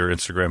effect to your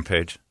Instagram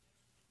page?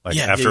 We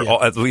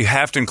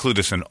have to include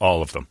this in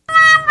all of them.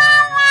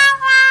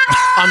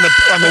 On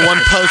the one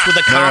post with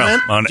a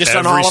comment? No. Just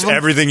on all of them?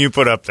 Everything you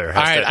put up there. All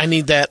right, I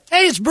need that.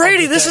 Hey, it's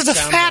Brady. This is a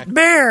fat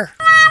bear.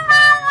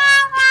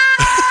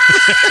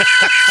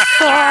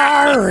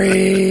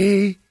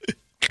 Sorry.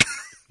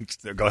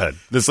 Go ahead.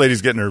 This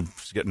lady's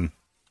getting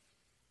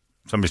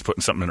somebody's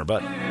putting something in her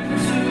butt.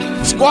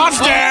 Squats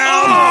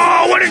down.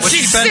 Oh, what did she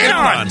sit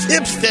on?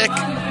 Dipstick.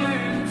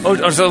 Oh,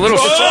 it's a little.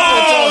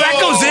 That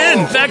goes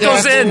in. That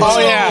goes in. Oh,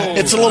 yeah.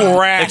 It's a little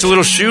rack. It's a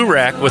little shoe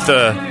rack with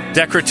a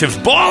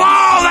decorative ball.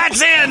 Oh,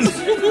 that's in.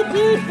 She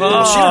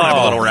don't have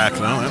a little rack,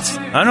 though.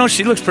 I know.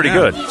 She looks pretty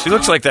good. She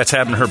looks like that's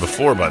happened to her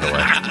before, by the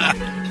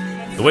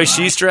way. The way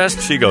she's dressed,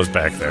 she goes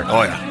back there.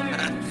 Oh, yeah.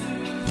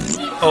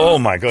 Oh,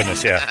 my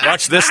goodness, yeah.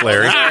 Watch this,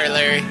 Larry. Sorry,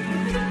 Larry.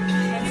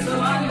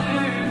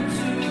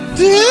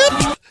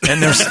 Dip.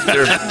 And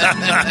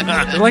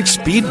they're like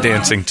speed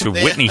dancing to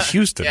Whitney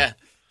Houston. Yeah,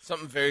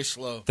 something very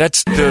slow.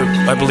 That's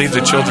I believe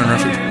the children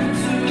reference.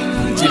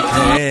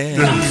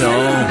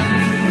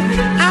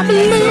 I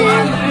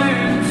believe.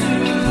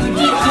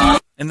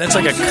 And that's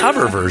like a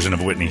cover version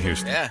of Whitney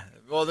Houston. Yeah.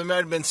 Well, they might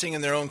have been singing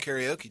their own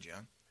karaoke,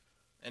 John,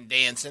 and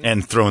dancing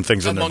and throwing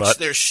things in their butt. Amongst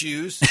their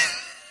shoes.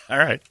 All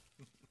right.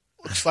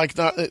 It's like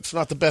it's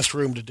not the best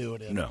room to do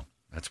it in. No,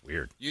 that's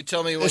weird. You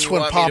tell me when This you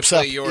one want me to pops play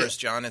up. yours,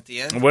 John, at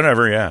the end.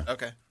 Whatever, yeah.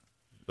 Okay.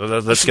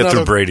 Let's get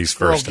through Brady's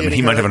first. I mean, he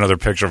getting might hurt. have another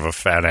picture of a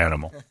fat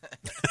animal.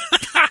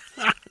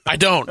 I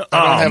don't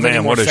have any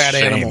more what a fat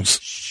shame. animals.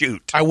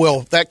 Shoot. I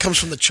will. That comes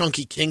from the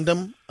Chunky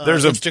Kingdom.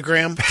 There's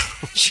Instagram.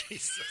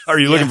 Are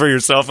you looking for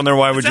yourself in there?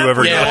 Why would you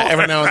ever Yeah, go?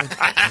 every now and then.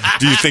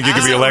 Do you think you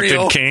could be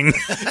elected king?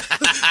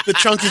 The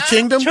Chunky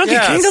Kingdom? Chunky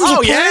Kingdom's Oh, a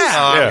place?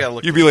 yeah.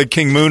 You'd be like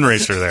King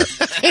Moonracer there.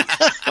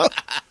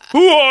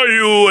 Who are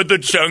you at the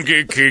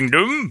Chunky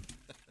Kingdom?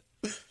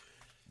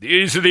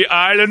 These are the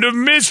island of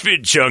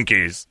misfit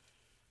chunkies.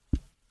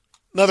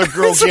 Another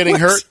girl getting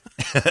hurt.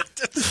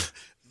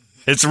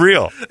 It's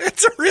real.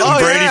 It's a real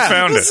Brady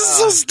found This it. is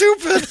so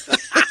stupid.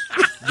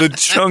 The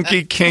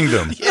Chunky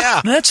Kingdom. Yeah.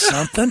 That's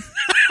something.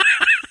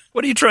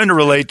 What are you trying to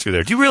relate to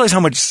there? Do you realize how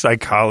much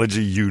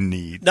psychology you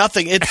need?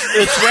 Nothing.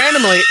 It's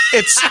randomly.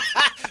 It's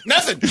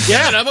nothing.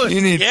 Yeah.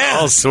 You need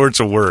all sorts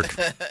of work.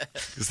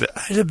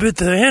 I bet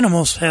the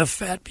animals have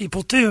fat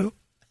people too.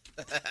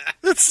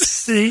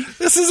 See,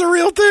 this is a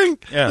real thing.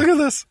 Yeah. Look at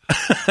this.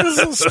 This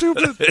is so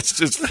stupid. It's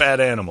just fat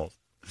animals.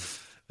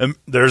 And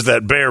there's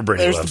that bear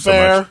Brady There's loves the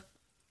bear. so much.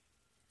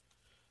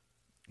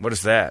 What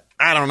is that?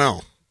 I don't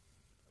know.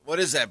 What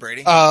is that,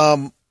 Brady?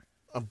 I'm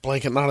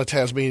blanking. Not a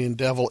Tasmanian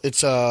devil.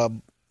 It's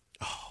Wallaby?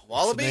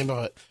 what's the name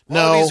of it?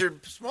 Wallabies No, are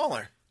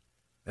smaller.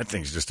 That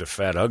thing's just a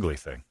fat, ugly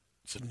thing.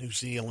 it's in New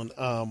Zealand.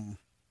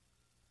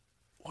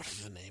 What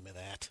is the name of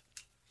that?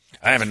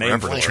 I have a name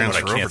for it, but I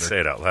transfer over can't there. say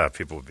it out loud.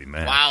 People would be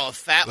mad. Wow, a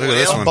fat Look at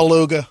this whale. one.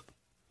 Beluga.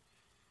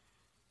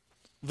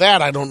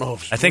 That I don't know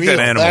if it's I think real.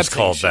 that animal's thing's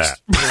called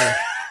just-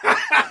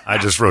 I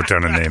just wrote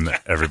down a name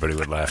that everybody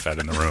would laugh at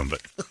in the room,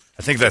 but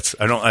I think that's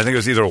I think it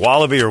was either a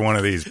wallaby or one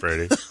of these,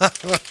 Brady.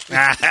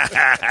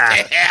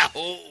 Yeah,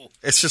 oh,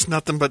 It's just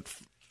nothing but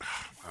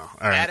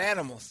all right. fat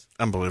animals.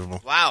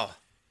 Unbelievable. Wow.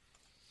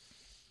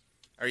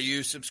 Are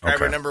you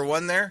subscriber Okay. number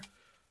 1 there?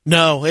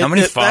 No. How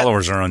many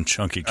followers are on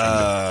Chunky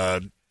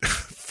Kingdom?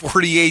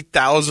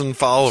 48,000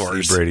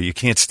 followers. See, Brady, you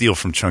can't steal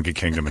from Chunky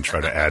Kingdom and try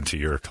to add to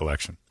your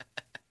collection.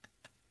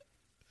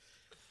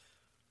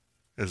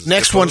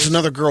 Next one's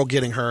another girl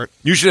getting hurt.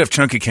 You should have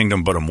Chunky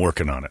Kingdom, but I'm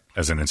working on it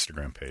as an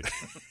Instagram page.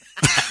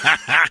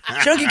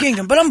 Chunky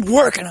Kingdom, but I'm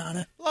working on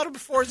it. A lot of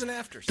befores and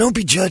afters. Don't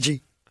be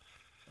judgy.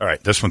 All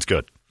right, this one's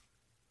good.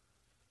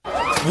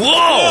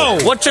 Whoa!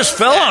 What just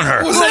fell on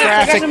her?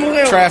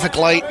 Traffic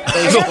light.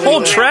 The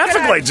whole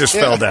traffic light just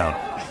fell down.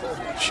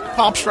 She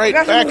pops right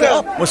back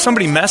up. Was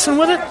somebody messing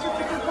with it?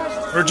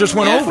 Or it just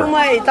went over?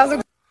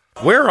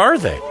 Where are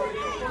they?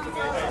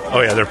 Oh,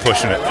 yeah, they're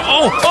pushing it.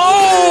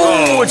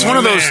 Oh, it's one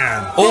of those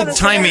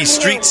old-timey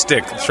street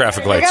stick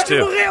traffic lights,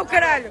 too.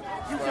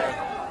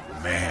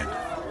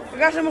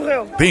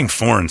 Man. Being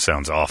foreign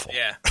sounds awful.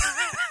 Yeah.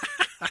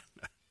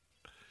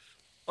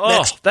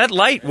 Oh, that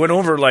light went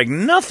over like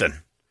nothing.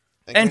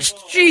 And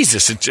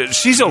Jesus,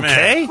 she's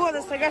okay?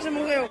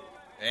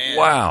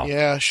 Wow.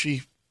 Yeah,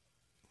 she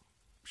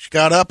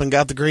got up and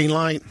got the green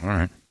light. All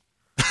right.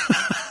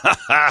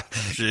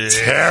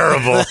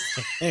 Terrible.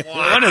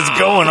 What is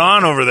going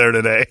on over there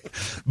today?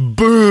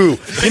 Boo.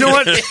 You know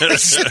what?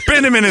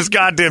 Spin him in his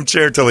goddamn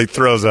chair till he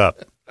throws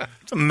up.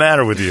 What's the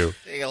matter with you?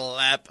 Take a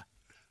lap.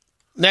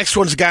 Next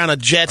one's a guy on a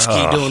jet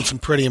ski doing some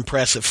pretty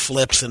impressive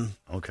flips, and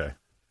Okay.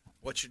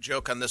 What's your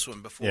joke on this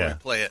one before Yeah. we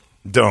play it?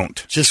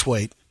 Don't. just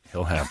wait.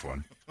 He'll have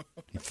one.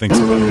 He thinks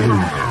about it.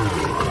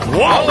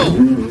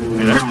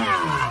 Whoa!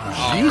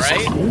 All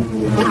right.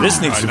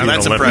 This needs to Now be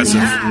that's an Olympic.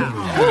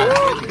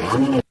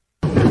 impressive.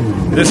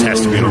 This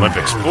has to be an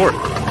Olympic sport.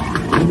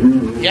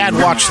 Yeah, I'd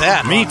watch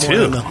that. Me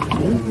too.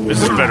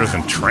 This is better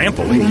than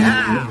trampoline.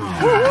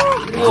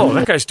 Whoa,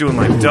 that guy's doing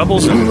like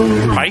doubles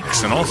and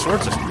pikes and all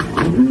sorts of stuff.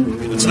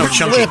 It's no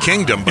Chunky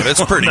Kingdom, but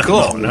it's pretty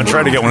cool. Now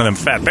try to get one of them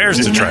fat bears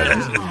to try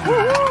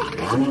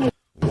this.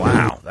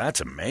 Wow,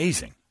 that's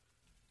amazing.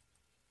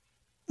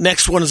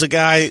 Next one is a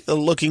guy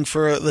looking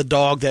for the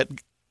dog that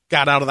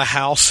got out of the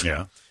house.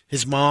 Yeah.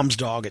 his mom's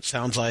dog, it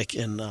sounds like,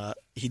 and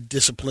he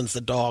disciplines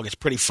the dog. It's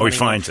pretty funny. Oh, he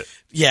finds it.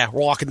 Yeah,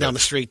 walking down the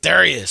street.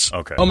 There he is.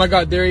 Okay. Oh my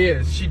God, there he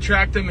is. She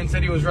tracked him and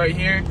said he was right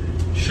here.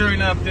 Sure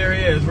enough, there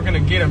he is. We're gonna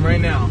get him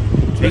right now.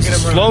 Look at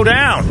him run. Slow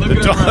down. Look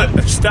at him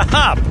run.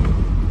 Stop.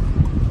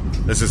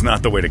 This is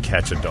not the way to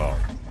catch a dog.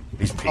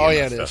 He's peeing. Oh,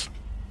 yeah, and it stuff.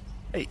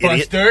 is. Hey,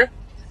 idiot. Buster,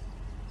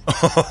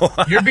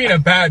 you're being a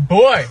bad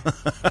boy.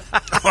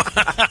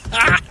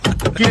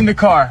 Get in the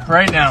car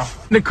right now.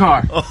 In the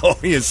car. Oh,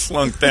 he is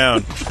slunk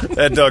down.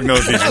 That dog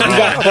knows he's wrong. You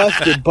got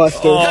busted, Buster.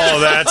 Oh,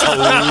 that's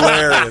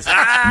hilarious.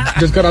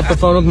 Just got off the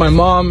phone with my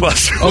mom.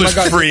 Buster Oh my was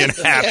God. free and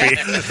happy,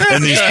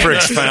 and these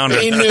pricks found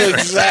He it. knew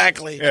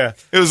exactly. Yeah,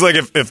 it was like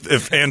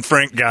if Anne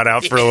Frank got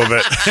out for a little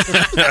bit.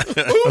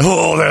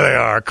 Oh, there they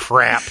are.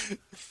 Crap.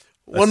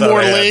 One thought more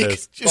I had link.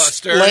 this. Just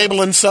Buster.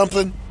 labeling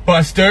something.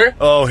 Buster.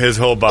 Oh, his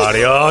whole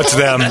body. Oh, it's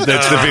them. It's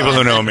the people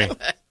who know me.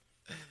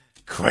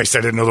 Christ,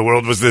 I didn't know the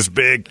world was this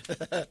big.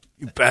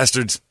 You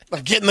bastards. Now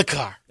get in the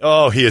car.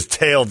 Oh, he is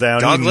tail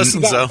down. Dog He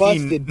listens, You got though.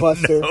 busted,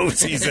 Buster. knows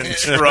he's in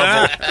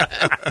trouble.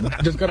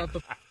 Just got off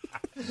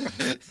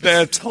the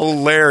That's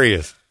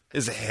hilarious.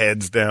 His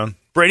head's down.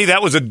 Brady,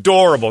 that was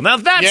adorable. Now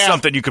that's Yeah.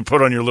 something you could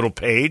put on your little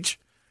page.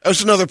 That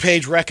was another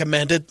page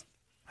recommended.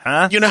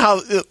 Huh? You know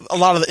how a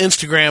lot of the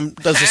Instagram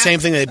does the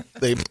same thing?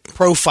 They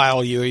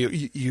profile you.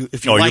 You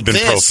if you Oh, like you've been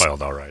this,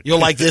 profiled, all right. you'll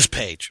like this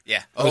page.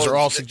 Yeah. Those are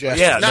all it's-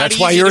 suggestions. Yeah, Not that's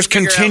why easy to yours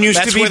figure out. continues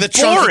That's to be where the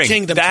Chunky boring.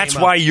 Kingdom That's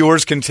came why up.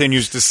 yours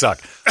continues to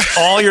suck.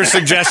 All your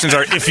suggestions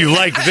are, if you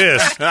like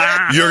this,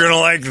 you're going to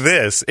like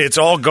this. It's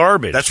all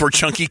garbage. That's where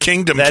Chunky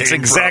Kingdom That's came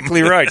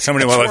exactly from. right.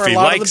 Somebody, That's well, where if he a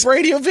lot likes... of the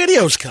Brady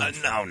videos come.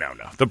 No.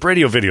 The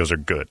Brady videos are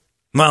good.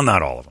 Well,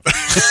 not all of them.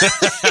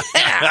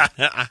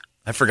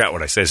 I forgot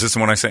what I said. Is this the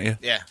one I sent you?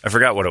 Yeah. I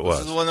forgot what it This was.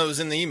 is the one that was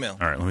in the email.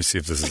 All right, let me see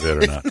if this is it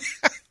or not.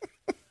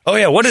 Oh,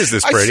 yeah, what is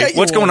this, I Brady? sent you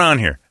What's going one. on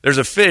here? There's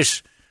a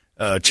fish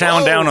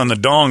chowing down on the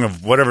dong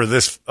of whatever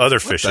this other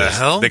fish the is.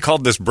 hell? They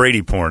called this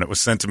Brady porn. It was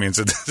sent to me and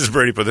said, this is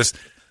Brady porn.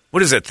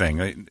 What is that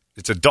thing?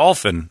 It's a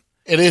dolphin.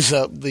 It is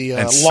the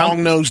And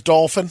long-nosed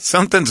dolphin.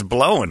 Something's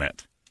blowing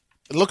it.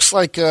 It looks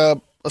like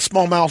a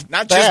smallmouth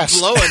Not bass. just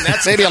blowing.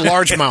 That's maybe a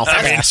largemouth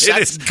bass. It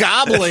is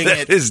gobbling That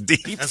it. is deep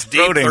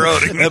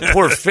throating. That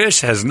poor fish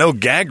has no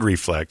gag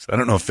reflex. I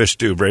don't know if fish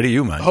do. Brady,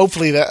 you might.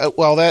 Hopefully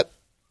that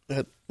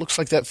looks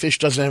like that fish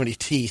doesn't have any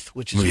teeth,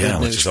 which is Well, yeah,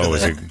 good which news is for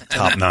always a them.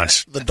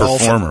 top-notch The dolphin.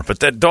 performer.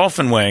 But that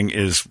dolphin wang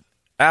is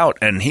out,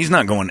 and he's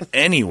not going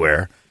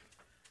anywhere.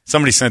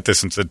 Somebody sent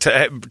this and said,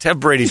 have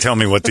Brady tell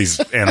me what these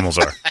animals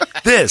are.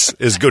 This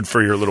is good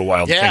for your little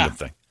wild Yeah. kingdom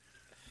thing.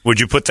 Would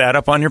you put that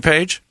up on your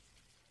page?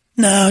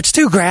 No, it's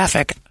too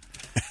graphic.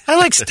 I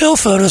like still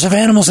photos of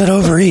animals that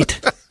overeat.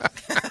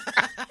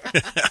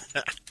 I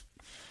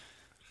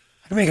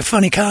can make a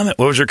funny comment.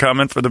 What was your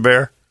comment for the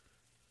bear?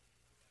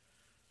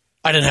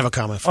 I didn't have a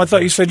comment. Oh, I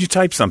thought you said you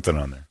typed something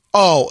on there.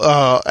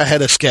 I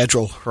had a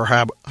schedule for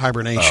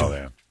hibernation. Oh,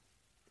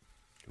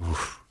 yeah.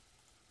 Oof.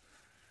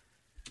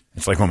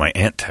 It's like when my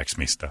aunt texts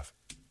me stuff.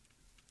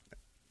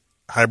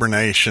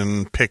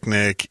 Hibernation,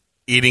 picnic,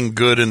 eating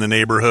good in the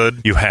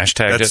neighborhood. You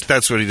hashtagged it?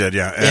 That's what he did,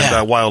 yeah. And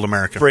Yeah. Wild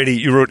America. Brady,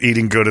 you wrote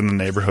eating good in the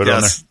neighborhood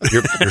Yes. on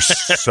there. You're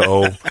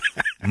so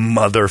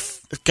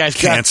Guy's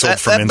canceled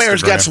from that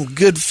bear's Instagram. got some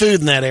good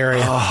food in that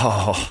area.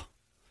 Oh.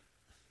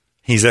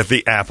 He's at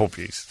the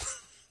Applebee's.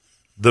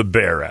 The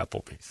Bear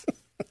Applebee's.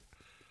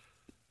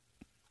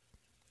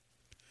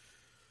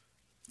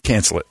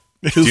 Cancel it.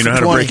 Do you know how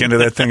to break into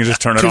that thing and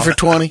just turn it 2 off? for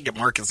 20. Get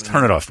Marcus in.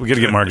 Turn it off. We got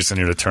to get Marcus in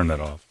here to turn that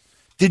off.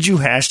 Did you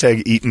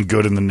hashtag eating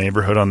good in the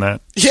neighborhood on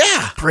that?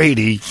 Yeah.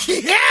 Brady.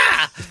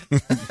 Yeah. I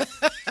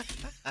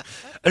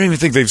don't even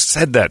think they've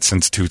said that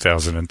since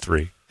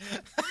 2003.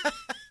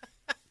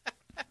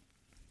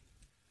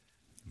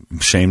 I'm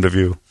ashamed of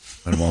you,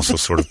 but I'm also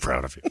sort of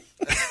proud of you.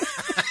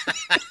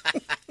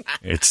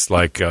 It's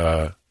like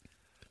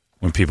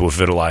when people with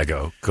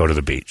vitiligo go to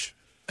the beach.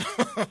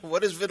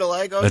 What is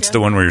vitiligo? That's again? the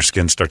one where your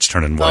skin starts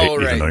turning white, Oh,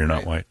 even right, though you're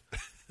not right.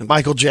 white.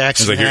 Michael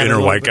Jackson. It's like your had a inner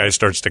little white bit. guy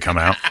starts to come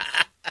out.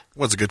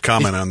 What's a good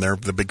comment on there?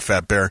 The big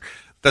fat bear.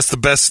 That's the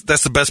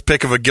best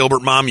pick of a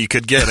Gilbert mom you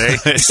could get,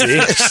 eh? See?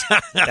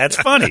 That's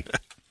funny.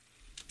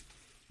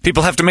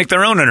 People have to make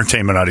their own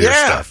entertainment out of your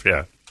Yeah. stuff.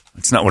 Yeah.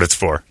 That's not what it's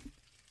for.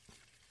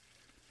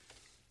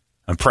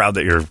 I'm proud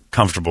that you're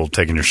comfortable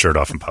taking your shirt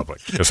off in public,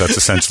 because that's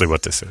essentially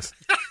what this is.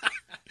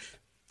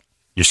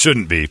 You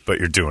shouldn't be, but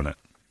you're doing it.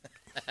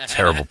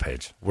 Terrible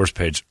page. Worst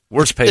page.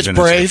 Worst page. It's in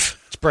brave. history.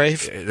 It's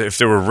brave. If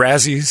there were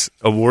Razzies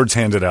awards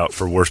handed out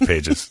for worst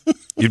pages,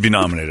 you'd be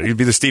nominated. You'd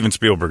be the Steven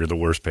Spielberg of the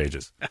worst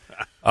pages.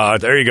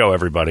 There you go,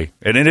 everybody.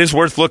 And it is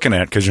worth looking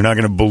at, because you're not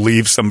going to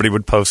believe somebody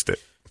would post it.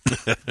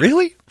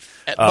 Really?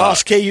 At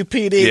Boss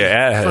KUPD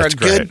Yeah, for a that's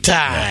good great.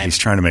 time. Yeah, he's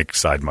trying to make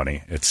side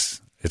money. It's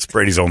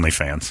Brady's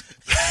OnlyFans.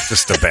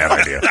 Just a bad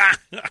idea.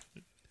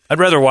 I'd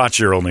rather watch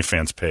your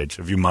OnlyFans page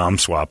of you mom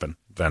swapping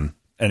than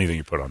anything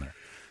you put on there.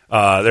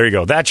 There you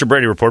go. That's your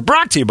Brady Report,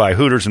 brought to you by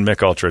Hooters and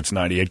Mick Ultra. It's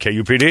 98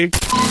 KUPD.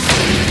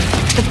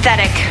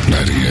 Pathetic.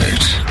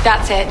 98.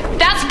 That's it.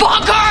 That's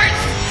bonkers!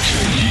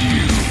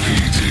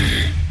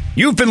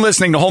 You've been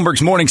listening to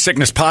Holmberg's Morning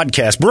Sickness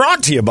Podcast,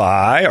 brought to you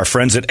by our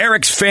friends at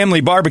Eric's Family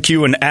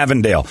Barbecue in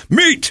Avondale.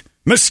 Meet,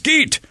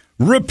 mesquite,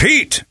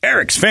 repeat.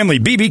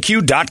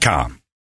 Eric'sFamilyBBQ.com.